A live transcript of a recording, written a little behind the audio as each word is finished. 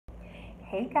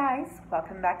Hey guys,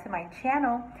 welcome back to my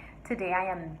channel. Today I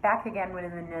am back again with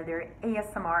another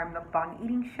ASMR mukbang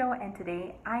eating show, and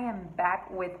today I am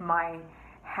back with my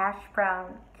hash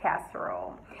brown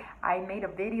casserole. I made a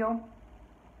video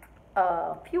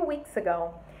a few weeks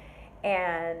ago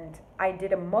and I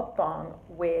did a mukbang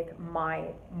with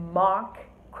my mock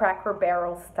Cracker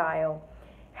Barrel style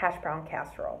hash brown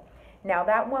casserole. Now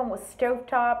that one was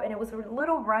stovetop and it was a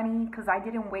little runny because I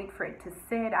didn't wait for it to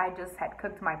sit. I just had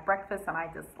cooked my breakfast and I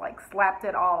just like slapped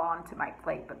it all onto my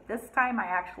plate. But this time I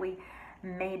actually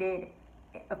made it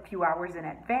a few hours in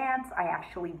advance. I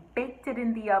actually baked it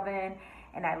in the oven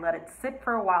and I let it sit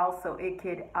for a while so it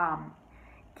could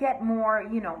get more,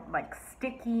 like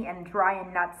sticky and dry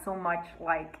and not so much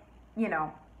like,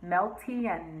 melty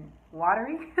and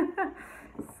watery.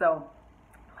 So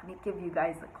let me give you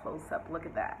guys a close-up. Look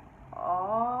at that.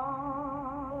 Oh,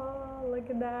 look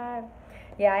at that.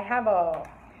 Yeah, I have a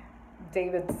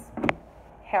David's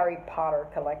Harry Potter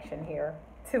collection here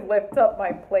to lift up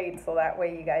my plate so that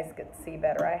way you guys could see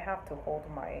better. I have to hold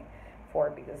my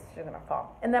fork because she's gonna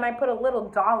fall. And then I put a little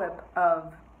dollop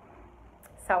of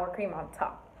sour cream on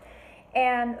top.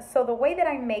 And so the way that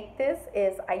I make this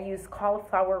is I use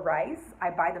cauliflower rice. I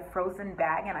buy the frozen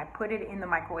bag and I put it in the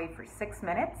microwave for 6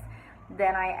 minutes.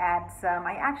 Then I add some,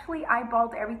 I actually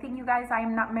eyeballed everything, you guys. I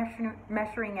am not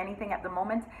measuring anything at the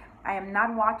moment. I am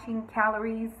not watching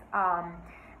calories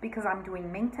because I'm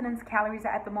doing maintenance calories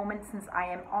at the moment since I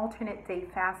am alternate day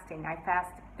fasting. I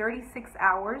fast 36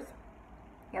 hours.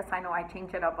 Yes, I know I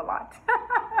change it up a lot.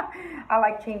 I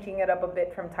like changing it up a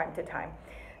bit from time to time.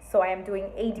 So I am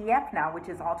doing ADF now, which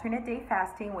is alternate day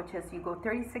fasting, which is you go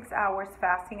 36 hours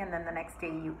fasting and then the next day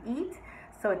you eat.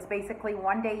 So it's basically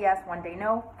one day yes, one day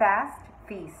no, fast,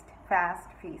 feast, fast,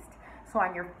 feast. So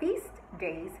on your feast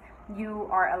days, you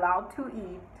are allowed to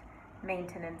eat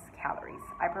maintenance calories.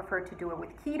 I prefer to do it with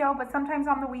keto, but sometimes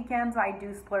on the weekends I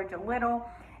do splurge a little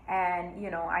and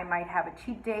I might have a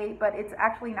cheat day, but it's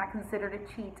actually not considered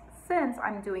a cheat since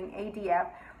I'm doing ADF.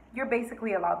 You're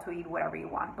basically allowed to eat whatever you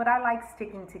want, but I like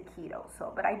sticking to keto.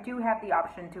 But I do have the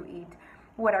option to eat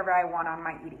whatever I want on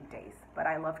my eating days, but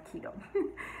I love keto.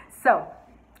 So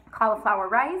cauliflower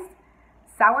rice,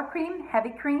 sour cream,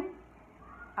 heavy cream,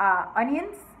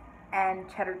 onions,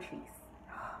 and cheddar cheese.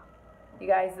 You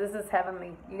guys, this is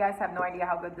heavenly. You guys have no idea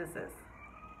how good this is.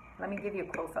 Let me give you a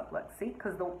close-up look. See,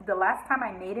 because the last time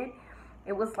I made it,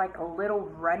 it was like a little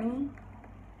runny.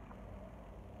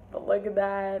 But look at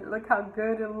that. Look how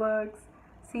good it looks.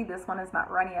 See, this one is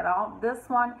not runny at all. This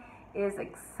one is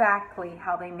exactly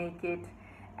how they make it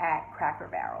at Cracker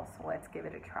Barrel. So let's give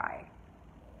it a try.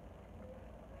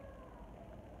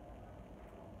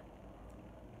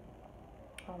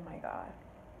 Oh my God.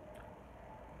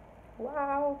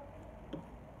 Wow.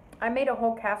 I made a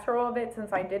whole casserole of it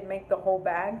since I did make the whole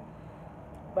bag.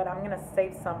 But I'm going to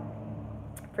save some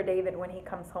for David when he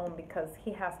comes home because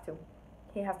he has to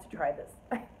try this.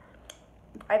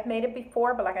 I've made it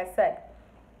before, but like I said,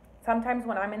 sometimes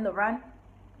when I'm in the run,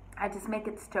 I just make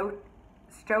it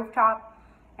stovetop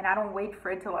and I don't wait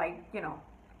for it to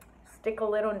stick a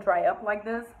little and dry up like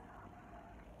this.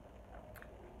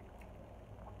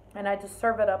 And I just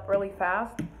serve it up really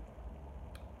fast.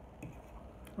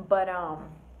 But I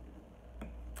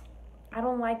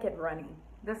don't like it runny.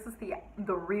 This is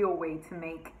the real way to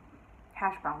make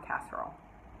hash brown casserole.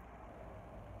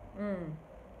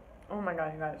 Oh my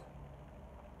God, you guys.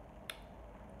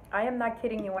 I am not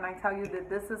kidding you when I tell you that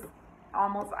this is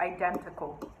almost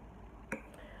identical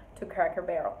to Cracker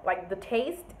Barrel. Like the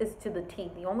taste is to the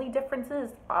T. The only difference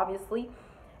is obviously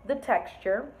the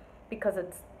texture because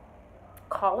it's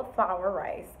cauliflower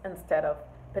rice instead of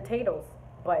potatoes,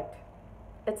 but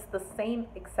it's the same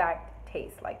exact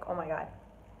taste. Like, oh my God.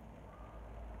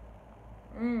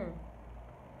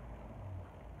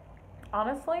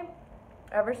 Honestly,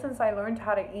 ever since I learned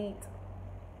how to eat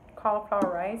cauliflower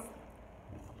rice,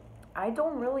 I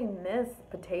don't really miss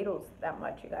potatoes that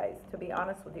much, you guys, to be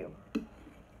honest with you.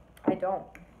 I don't.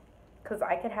 Because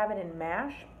I could have it in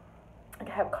mash. I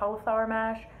could have cauliflower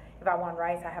mash. If I want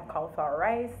rice, I have cauliflower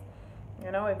rice.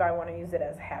 If I want to use it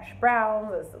as hash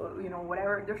browns, as,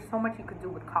 whatever. There's so much you could do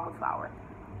with cauliflower.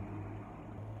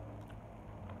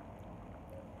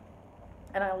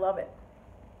 And I love it.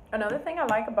 Another thing I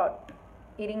like about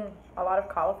eating a lot of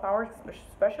cauliflower,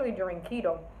 especially during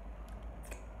keto,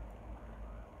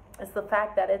 is the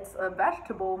fact that it's a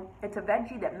vegetable. It's a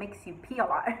veggie that makes you pee a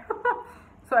lot.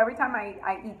 So every time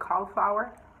I eat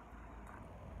cauliflower,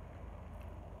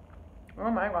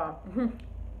 oh my God.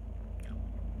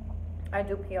 I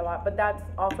do pee a lot, but that's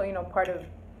also, part of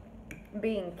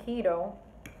being keto,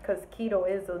 because keto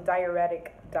is a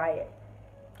diuretic diet.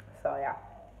 So yeah.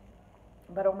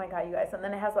 But oh my God, you guys. And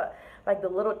then it has like the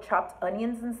little chopped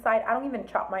onions inside. I don't even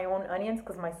chop my own onions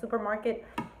because my supermarket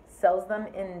sells them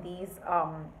in these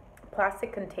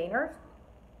plastic containers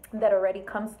that already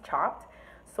comes chopped.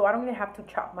 So I don't even have to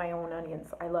chop my own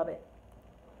onions. I love it.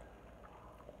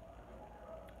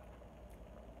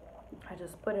 I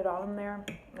just put it all in there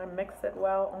and mix it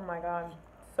well. Oh my God,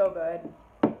 so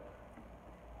good.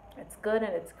 It's good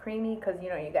and it's creamy because, you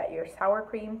know, you got your sour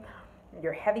cream,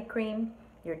 your heavy cream,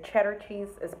 your cheddar cheese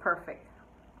is perfect.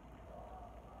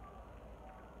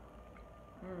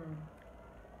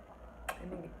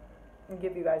 Let me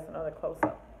give you guys another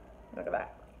close-up. Look at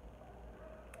that.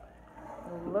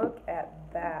 Look at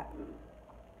that.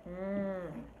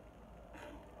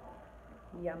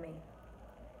 Yummy.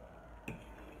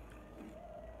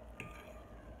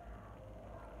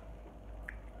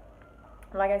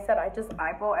 Like I said, I just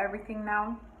eyeball everything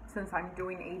now since I'm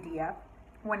doing ADF.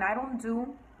 When I don't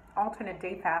do alternate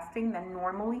day fasting, then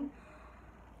normally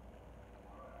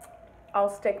I'll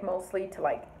stick mostly to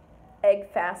like egg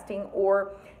fasting,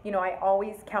 or, you know, I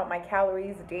always count my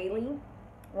calories daily.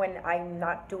 When I'm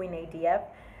not doing ADF,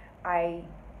 I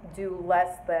do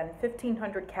less than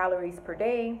 1,500 calories per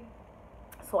day,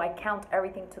 so I count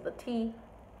everything to the T.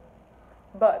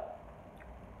 But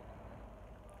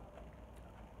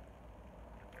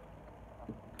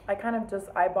I kind of just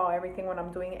eyeball everything when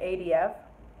I'm doing ADF,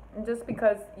 just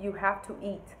because you have to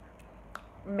eat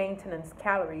maintenance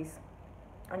calories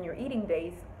on your eating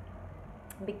days,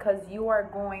 because you are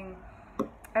going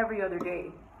every other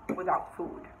day without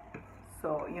food.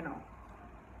 So, you know,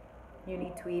 you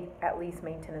need to eat at least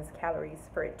maintenance calories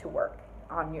for it to work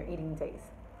on your eating days.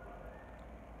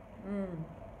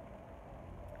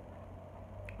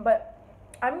 But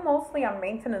I'm mostly on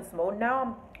maintenance mode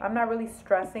now. I'm not really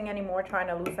stressing anymore, trying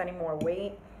to lose any more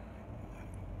weight.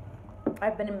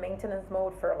 I've been in maintenance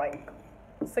mode for like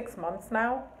 6 months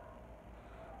now.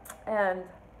 And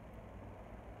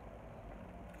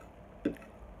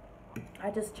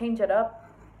I just change it up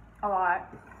a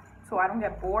lot so I don't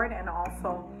get bored, and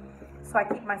also so I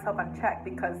keep myself on check,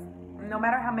 because no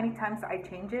matter how many times I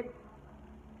change it,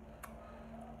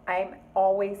 I'm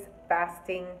always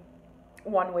fasting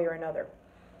one way or another.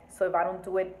 So if I don't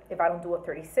do a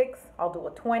 36, I'll do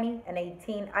a 20, an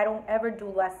 18. I don't ever do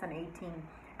less than 18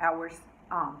 hours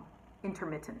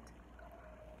intermittent.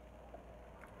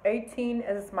 18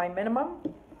 is my minimum.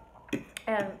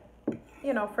 And,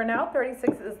 you know, for now,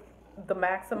 36 is the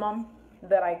maximum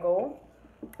that I go.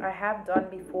 I have done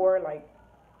before like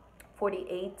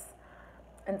 48s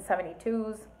and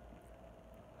 72s.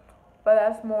 But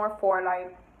that's more for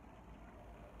like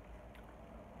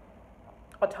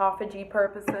autophagy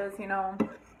purposes, you know.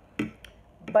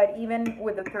 But even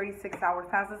with the 36-hour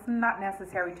fast, it's not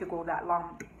necessary to go that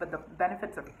long. But the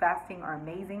benefits of fasting are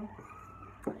amazing.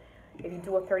 If you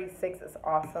do a 36, it's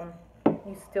awesome.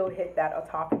 You still hit that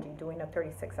autophagy doing a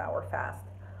 36-hour fast.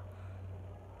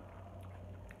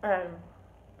 And,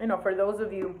 you know, for those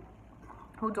of you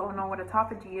who don't know what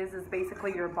autophagy is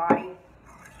basically your body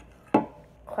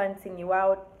cleansing you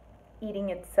out, eating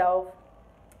itself,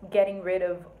 getting rid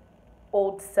of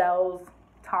old cells,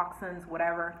 toxins,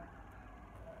 whatever,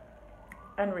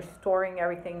 and restoring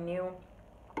everything new.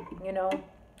 You know,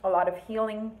 a lot of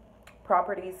healing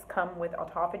properties come with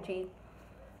autophagy.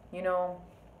 You know,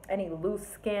 any loose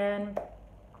skin,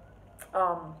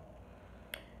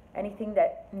 anything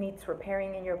that needs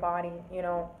repairing in your body. You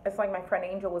know, it's like my friend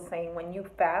Angel was saying, when you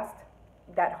fast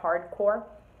that hardcore,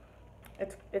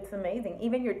 it's amazing.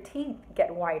 Even your teeth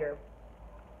get whiter.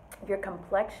 Your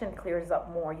complexion clears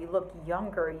up more. You look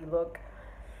younger. You look,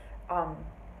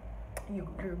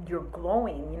 you're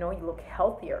glowing. You know, you look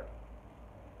healthier.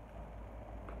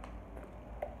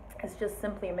 It's just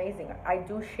simply amazing. I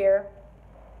do share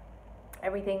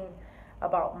everything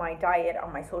about my diet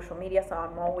on my social media, so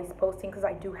I'm always posting, because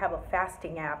I do have a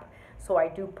fasting app, so I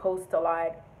do post a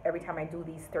lot every time I do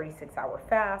these 36-hour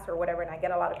fasts or whatever. And I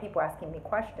get a lot of people asking me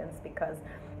questions, because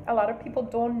a lot of people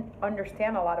don't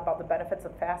understand a lot about the benefits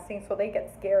of fasting, so they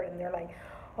get scared and they're like,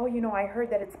 oh, you know, I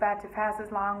heard that it's bad to fast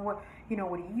as long. What, you know,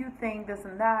 what do you think, this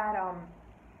and that?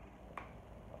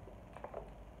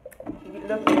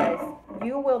 Look, guys,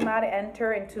 you will not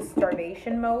enter into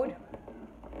starvation mode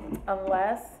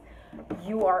unless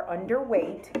you are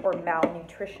underweight or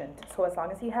malnutritioned. So as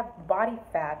long as you have body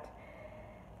fat,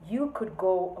 you could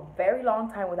go a very long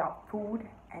time without food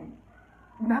and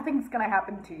nothing's gonna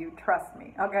happen to you, trust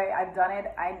me. Okay, I've done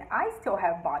it. I still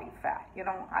have body fat. You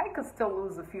know, I could still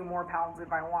lose a few more pounds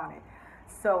if I wanted.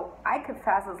 So I could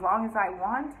fast as long as I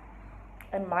want,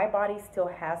 and my body still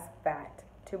has fat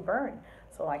to burn.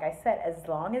 So like I said, as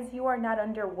long as you are not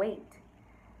underweight,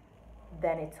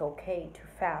 then it's okay to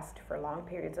fast for long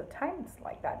periods of times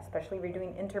like that, especially if you're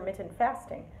doing intermittent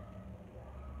fasting.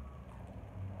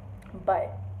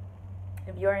 But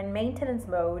if you're in maintenance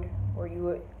mode, or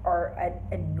you are at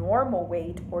a normal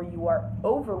weight, or you are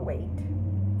overweight,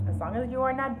 as long as you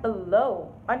are not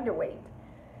below underweight,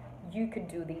 you could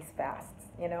do these fasts,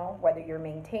 you know, whether you're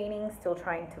maintaining, still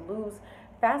trying to lose.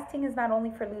 Fasting is not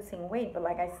only for losing weight, but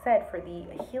like I said, for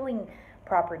the healing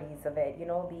properties of it, you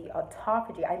know, the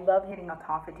autophagy. I love hitting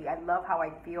autophagy. I love how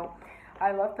I feel.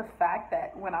 I love the fact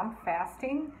that when I'm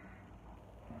fasting,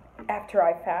 after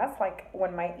I fast, like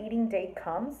when my eating day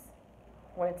comes,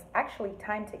 when it's actually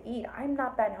time to eat, I'm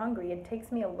not that hungry. It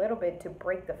takes me a little bit to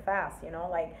break the fast, you know,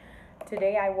 like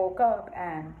today I woke up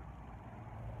and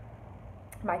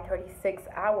my 36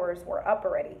 hours were up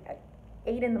already at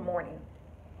 8 in the morning.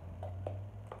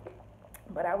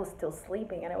 But I was still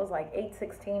sleeping, and it was like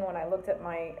 8:16 when I looked at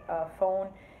my phone,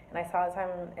 and I saw the time,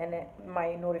 and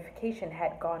my notification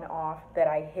had gone off that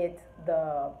I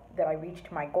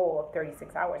reached my goal of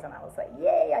 36 hours, and I was like,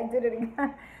 yay, I did it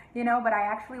again, you know. But I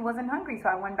actually wasn't hungry, so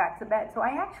I went back to bed. So I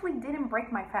actually didn't break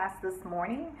my fast this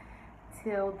morning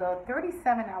till the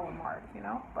 37-hour mark, you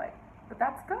know. But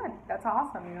that's good. That's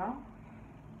awesome, you know.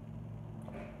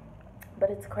 But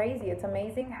it's crazy. It's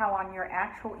amazing how on your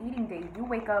actual eating day, you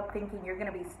wake up thinking you're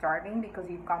going to be starving because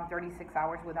you've gone 36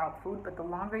 hours without food. But the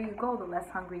longer you go, the less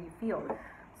hungry you feel.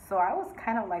 So I was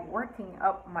kind of like working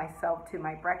up myself to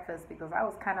my breakfast because I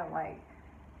was kind of like,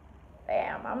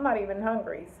 damn, I'm not even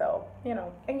hungry. So, you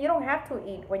know, and you don't have to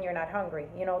eat when you're not hungry.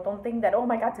 You know, don't think that, oh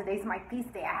my God, today's my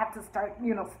feast day. I have to start,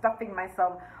 you know, stuffing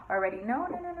myself already. No.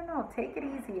 Take it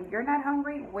easy. If you're not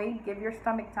hungry, wait, give your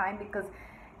stomach time, because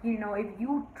you know, if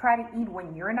you try to eat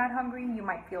when you're not hungry, you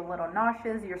might feel a little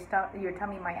nauseous, your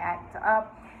tummy might act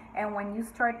up. And when you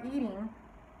start eating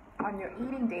on your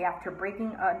eating day after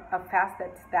breaking a fast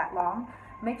that's that long,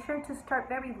 make sure to start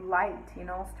very light, you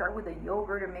know, start with a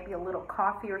yogurt or maybe a little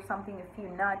coffee or something, a few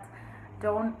nuts.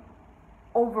 Don't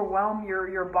overwhelm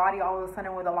your body all of a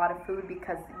sudden with a lot of food,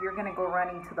 because you're going to go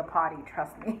running to the potty,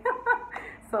 trust me.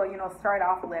 So, you know, start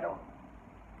off little.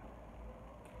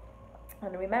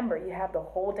 And remember, you have the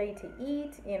whole day to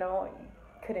eat, you know, you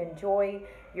could enjoy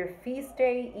your feast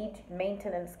day, eat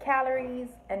maintenance calories,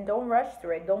 and don't rush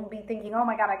through it. Don't be thinking, oh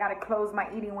my God, I got to close my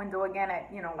eating window again at,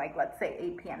 you know, like let's say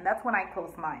 8 p.m. That's when I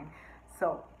close mine.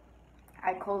 So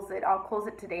I'll close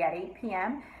it today at 8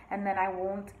 p.m. and then I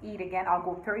won't eat again. I'll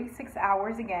go 36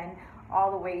 hours again,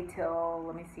 all the way till,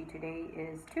 let me see, today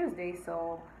is Tuesday,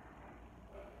 so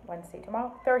Wednesday,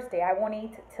 tomorrow, Thursday. I won't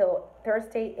eat till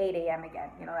Thursday, 8 a.m. again.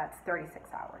 You know, that's 36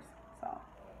 hours. So,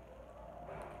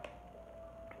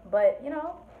 but, you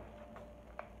know,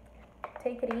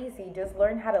 take it easy. Just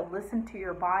learn how to listen to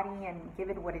your body and give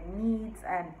it what it needs.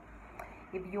 And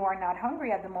if you are not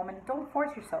hungry at the moment, don't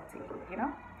force yourself to eat, you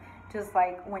know? Just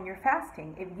like when you're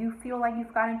fasting, if you feel like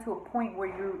you've gotten to a point where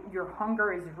your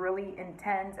hunger is really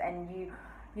intense and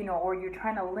you know, or you're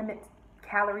trying to limit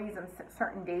calories on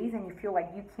certain days and you feel like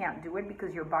you can't do it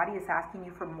because your body is asking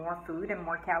you for more food and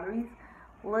more calories,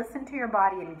 listen to your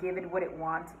body and give it what it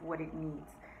wants, what it needs.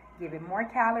 Give it more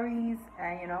calories,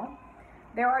 and you know,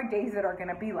 there are days that are going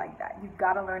to be like that. You've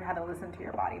got to learn how to listen to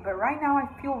your body. But right now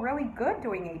I feel really good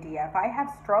doing ADF. I have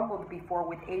struggled before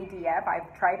with ADF.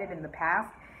 I've tried it in the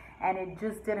past and it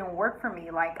just didn't work for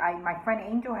me. Like my friend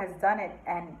Angel has done it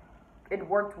and it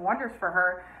worked wonders for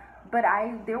her. But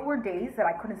there were days that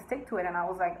I couldn't stick to it, and I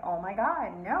was like, oh my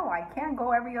God, no, I can't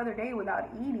go every other day without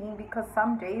eating, because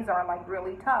some days are like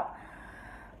really tough.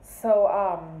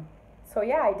 So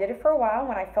yeah, I did it for a while.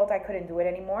 When I felt I couldn't do it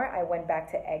anymore, I went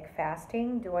back to egg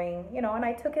fasting, doing, you know, and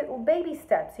I took it baby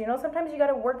steps. You know, sometimes you got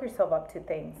to work yourself up to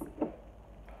things.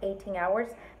 18 hours,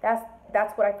 that's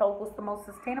what I felt was the most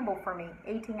sustainable for me.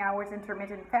 18 hours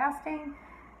intermittent fasting,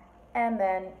 and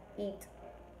then eat,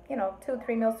 you know,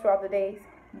 2-3 meals throughout the days.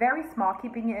 Very small,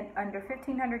 keeping it under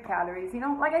 1,500 calories. You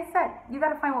know, like I said, you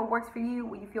got to find what works for you,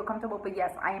 what you feel comfortable. But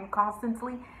yes, I am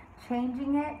constantly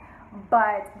changing it.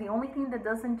 But the only thing that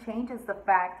doesn't change is the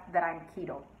fact that I'm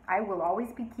keto. I will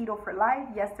always be keto for life.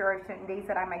 Yes, there are certain days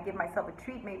that I might give myself a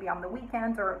treat, maybe on the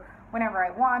weekends or whenever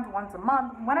I want, once a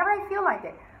month, whenever I feel like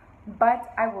it.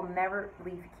 But I will never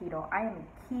leave keto. I am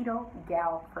a keto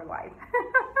gal for life.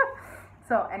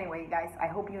 So anyway, guys, I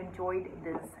hope you enjoyed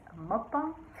this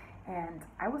mukbang. And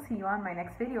I will see you on my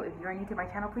next video. If you're new to my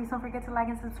channel, please don't forget to like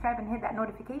and subscribe and hit that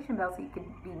notification bell so you can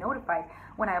be notified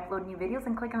when I upload new videos,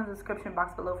 and click on the description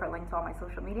box below for a link to all my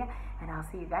social media. And I'll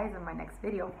see you guys in my next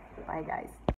video. Bye, guys.